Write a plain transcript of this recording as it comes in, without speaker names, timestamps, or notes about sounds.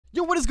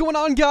what is going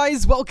on,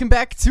 guys? Welcome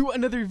back to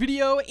another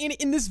video, and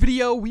in this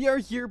video we are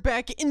here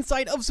back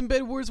inside of some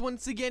Bed Wars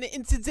once again,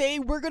 and today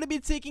we're going to be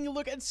taking a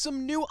look at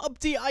some new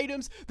update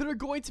items that are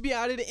going to be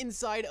added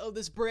inside of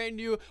this brand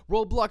new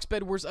Roblox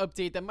Bed Wars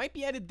update that might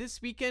be added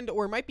this weekend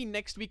or might be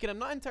next weekend. I'm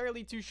not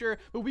entirely too sure,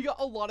 but we got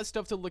a lot of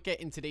stuff to look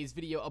at in today's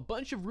video. A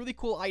bunch of really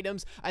cool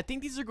items. I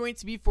think these are going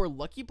to be for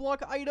Lucky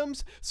Block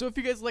items, so if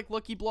you guys like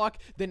Lucky Block,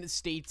 then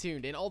stay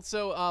tuned. And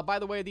also, by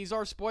the way, these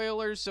are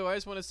spoilers, so I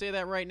just want to say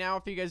that right now.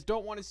 If you guys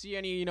don't want to see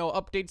any,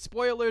 update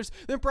spoilers,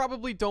 then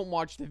probably don't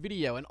watch the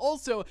video. And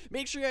also,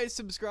 make sure you guys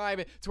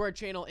subscribe to our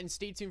channel and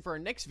stay tuned for our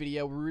next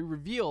video where we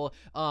reveal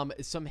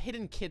some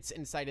hidden kits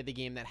inside of the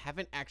game that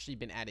haven't actually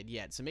been added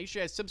yet. So make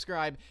sure you guys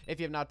subscribe if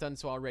you have not done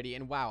so already.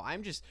 And wow,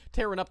 I'm just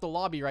tearing up the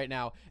lobby right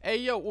now. Hey,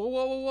 yo, whoa,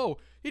 whoa, whoa, whoa.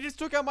 He just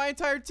took out my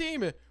entire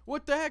team.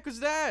 What the heck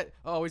was that?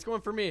 Oh, he's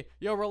going for me.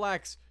 Yo,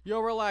 relax. Yo,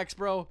 relax,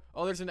 bro.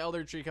 Oh, there's an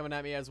elder tree coming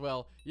at me as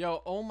well.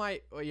 Yo, oh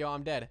my. Oh, yo,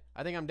 I'm dead.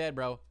 I think I'm dead,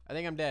 bro. I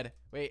think I'm dead.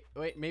 Wait,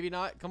 maybe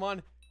not. Come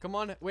on. Come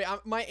on. Wait,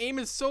 my aim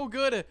is so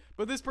good,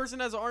 but this person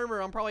has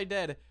armor. I'm probably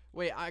dead.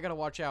 Wait, I gotta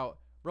watch out.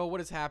 Bro,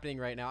 what is happening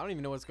right now? I don't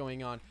even know what's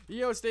going on.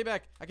 Yo, stay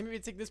back. I can maybe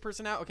take this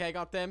person out. Okay, I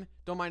got them.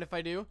 Don't mind if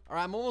I do. All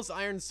right, I'm almost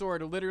Iron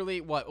Sword.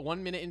 Literally, what,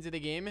 1 minute into the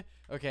game?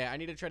 Okay, I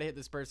need to try to hit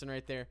this person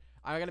right there.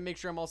 I gotta make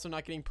sure I'm also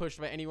not getting pushed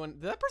by anyone.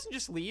 Did that person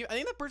just leave? I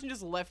think that person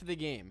just left the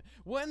game.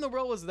 What in the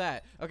world was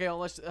that? Okay, well,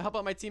 let's help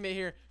out my teammate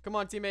here. Come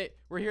on, teammate.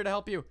 We're here to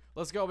help you.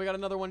 Let's go. We got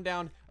another one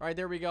down. All right,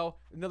 there we go.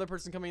 Another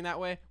person coming that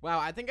way. Wow,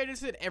 I think I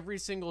just hit every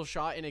single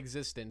shot in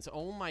existence.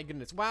 Oh my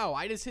goodness. Wow,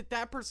 I just hit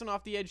that person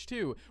off the edge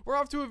too. We're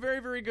off to a very,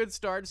 very good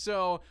start.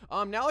 So,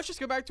 now let's just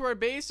go back to our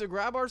base,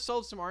 grab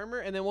ourselves some armor,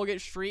 and then we'll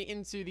get straight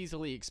into these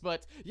leaks.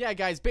 But yeah,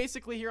 guys,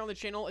 basically here on the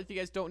channel, if you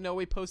guys don't know,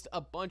 we post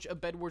a bunch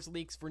of Bed Wars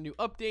leaks for new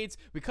updates.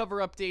 We cover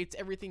updates,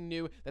 everything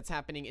new that's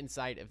happening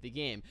inside of the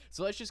game.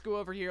 So let's just go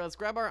over here. Let's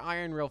grab our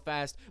iron real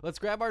fast. Let's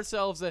grab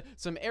ourselves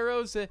some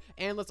arrows,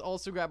 and let's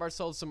also grab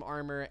ourselves some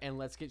armor, and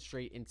let's get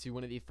straight into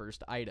one of the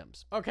first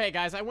items. Okay,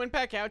 guys, I went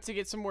back out to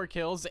get some more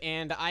kills,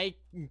 and I'm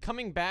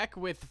coming back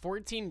with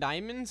 14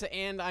 diamonds,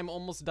 and I'm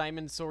almost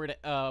diamond sword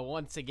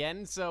once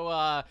again.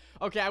 So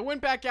okay, I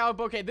went back out,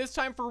 but okay, this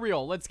time for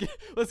real. Let's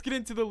get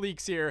into the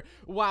leaks here.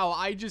 Wow,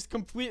 I just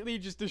completely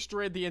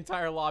destroyed the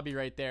entire lobby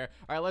right there.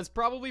 All right, let's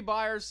probably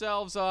buy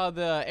ourselves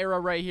the arrow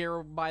right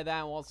here. Buy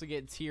that. We'll also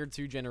get tier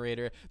 2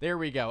 generator. There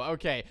we go.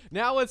 Okay,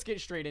 now let's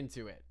get straight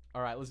into it.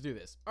 All right, let's do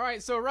this. All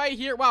right, so right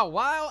here, wow,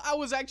 while I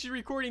was actually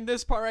recording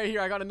this part right here,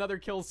 I got another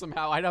kill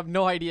somehow. I have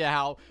no idea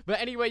how. But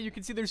anyway, you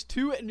can see there's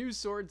 2 new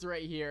swords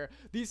right here.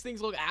 These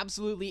things look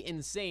absolutely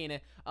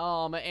insane.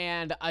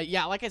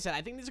 Yeah, like I said,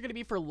 I think these are going to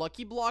be for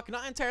Lucky Block.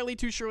 Not entirely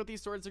too sure what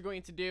these swords are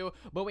going to do,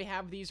 but we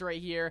have these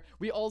right here.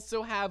 We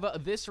also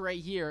have this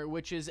right here,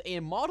 which is a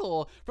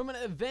model from an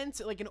event,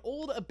 like an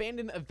old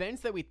abandoned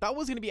event that we thought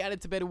was going to be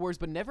added to Bed Wars,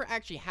 but never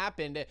actually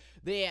happened.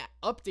 They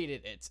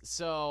updated it.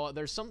 So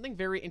there's something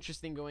very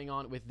interesting going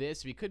on with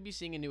this. We could be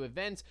seeing a new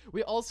event.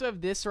 We also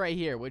have this right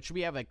here, which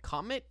we have a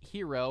comet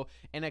hero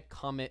and a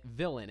comet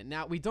villain.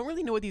 Now, we don't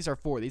really know what these are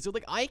for. These are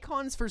like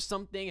icons for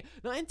something.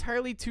 Not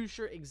entirely too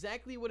sure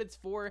exactly what it's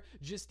for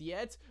just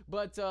yet,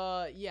 but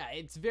yeah,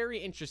 it's very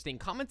interesting.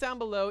 Comment down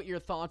below your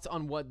thoughts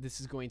on what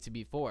this is going to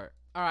be for.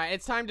 All right,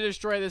 it's time to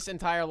destroy this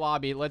entire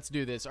lobby. Let's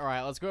do this. All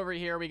right, let's go over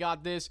here. We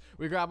got this.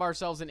 We grab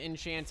ourselves an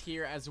enchant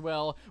here as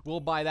well. We'll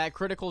buy that.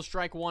 Critical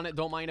strike 1.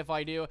 Don't mind if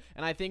I do.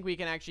 And I think we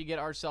can actually get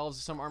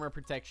ourselves some armor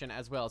protection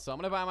as well. So I'm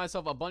going to buy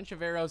myself a bunch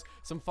of arrows,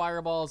 some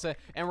fireballs,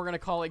 and we're going to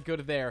call it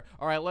good there.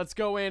 All right, let's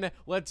go in.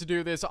 Let's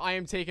do this. I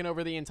am taking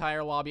over the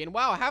entire lobby. And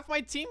wow, half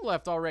my team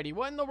left already.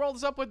 What in the world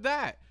is up with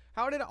that?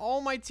 How did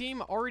all my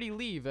team already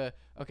leave?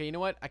 Okay, you know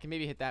what? I can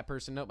maybe hit that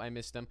person. Nope, I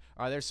missed him.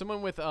 All right, there's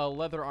someone with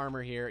leather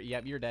armor here.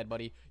 Yep, you're dead,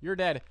 buddy. You're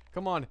dead.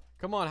 Come on.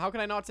 Come on. How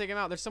can I not take him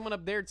out? There's someone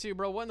up there, too,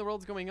 bro. What in the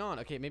world's going on?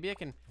 Okay, maybe I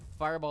can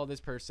fireball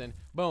this person.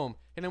 Boom.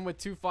 Hit him with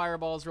 2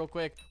 fireballs real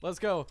quick. Let's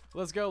go.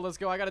 Let's go. Let's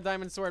go. I got a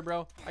diamond sword,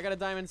 bro. I got a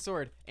diamond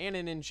sword and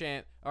an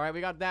enchant. All right,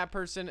 we got that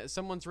person.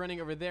 Someone's running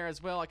over there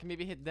as well. I can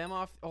maybe hit them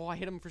off. Oh, I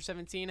hit him for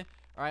 17.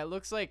 All right,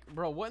 looks like,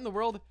 bro, what in the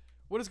world?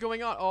 What is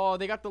going on? Oh,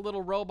 they got the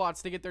little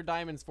robots to get their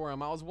diamonds for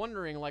him. I was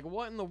wondering, like,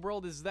 what in the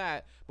world is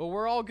that? But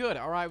we're all good.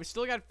 All right, we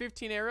still got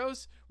 15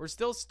 arrows. We're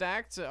still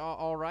stacked.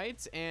 All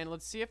right, and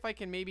let's see if I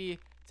can maybe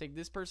take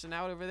this person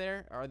out over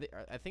there.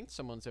 I think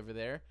someone's over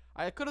there.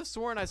 I could have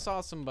sworn I saw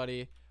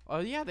somebody. Oh,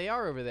 yeah, they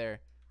are over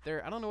there.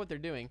 I don't know what they're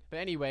doing. But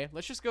anyway,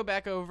 let's just go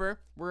back over.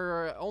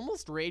 We're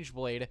almost Rage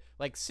Blade,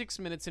 like 6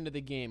 minutes into the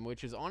game,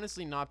 which is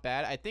honestly not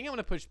bad. I think I'm going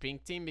to push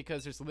Pink Team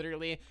because there's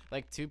literally,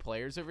 like, 2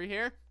 players over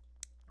here.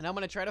 And I'm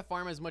going to try to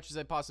farm as much as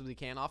I possibly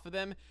can off of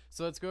them.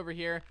 So let's go over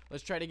here.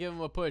 Let's try to give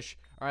them a push.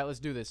 All right, let's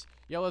do this.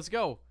 Yo, let's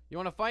go. You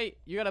want to fight?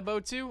 You got a bow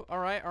too? All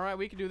right,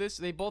 we can do this.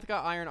 They both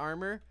got iron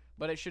armor,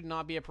 but it should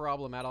not be a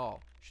problem at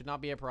all. Should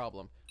not be a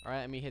problem. All right,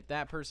 let me hit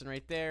that person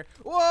right there.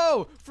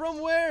 Whoa! From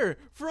where?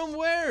 From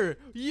where?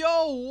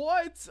 Yo,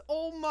 what?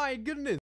 Oh my goodness.